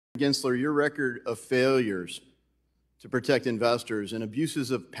Gensler, your record of failures to protect investors and abuses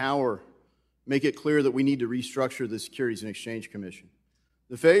of power make it clear that we need to restructure the Securities and Exchange Commission.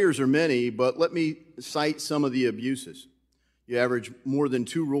 The failures are many, but let me cite some of the abuses. You average more than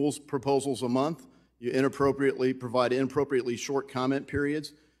 2 rules proposals a month. You provide inappropriately short comment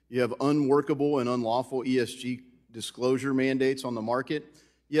periods. You have unworkable and unlawful ESG disclosure mandates on the market.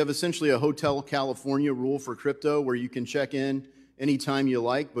 You have essentially a Hotel California rule for crypto where you can check in anytime you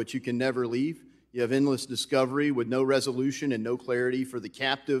like, but you can never leave. You have endless discovery with no resolution and no clarity for the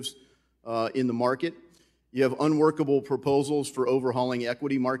captives in the market. You have unworkable proposals for overhauling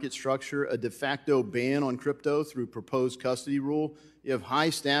equity market structure, a de facto ban on crypto through proposed custody rule. You have high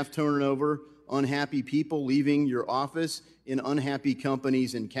staff turnover, unhappy people leaving your office, and unhappy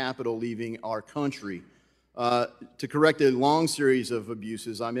companies and capital leaving our country. To correct a long series of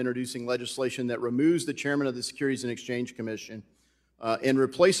abuses, I'm introducing legislation that removes the chairman of the Securities and Exchange Commission and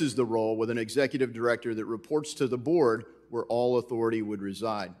replaces the role with an executive director that reports to the board where all authority would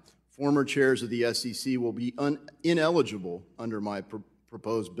reside. Former chairs of the SEC will be ineligible under my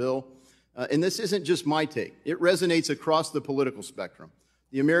proposed bill. And this isn't just my take. It resonates across the political spectrum.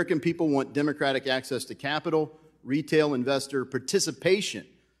 The American people want democratic access to capital, retail investor participation.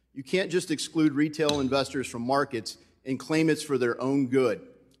 You can't just exclude retail investors from markets and claim it's for their own good.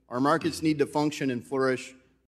 Our markets need to function and flourish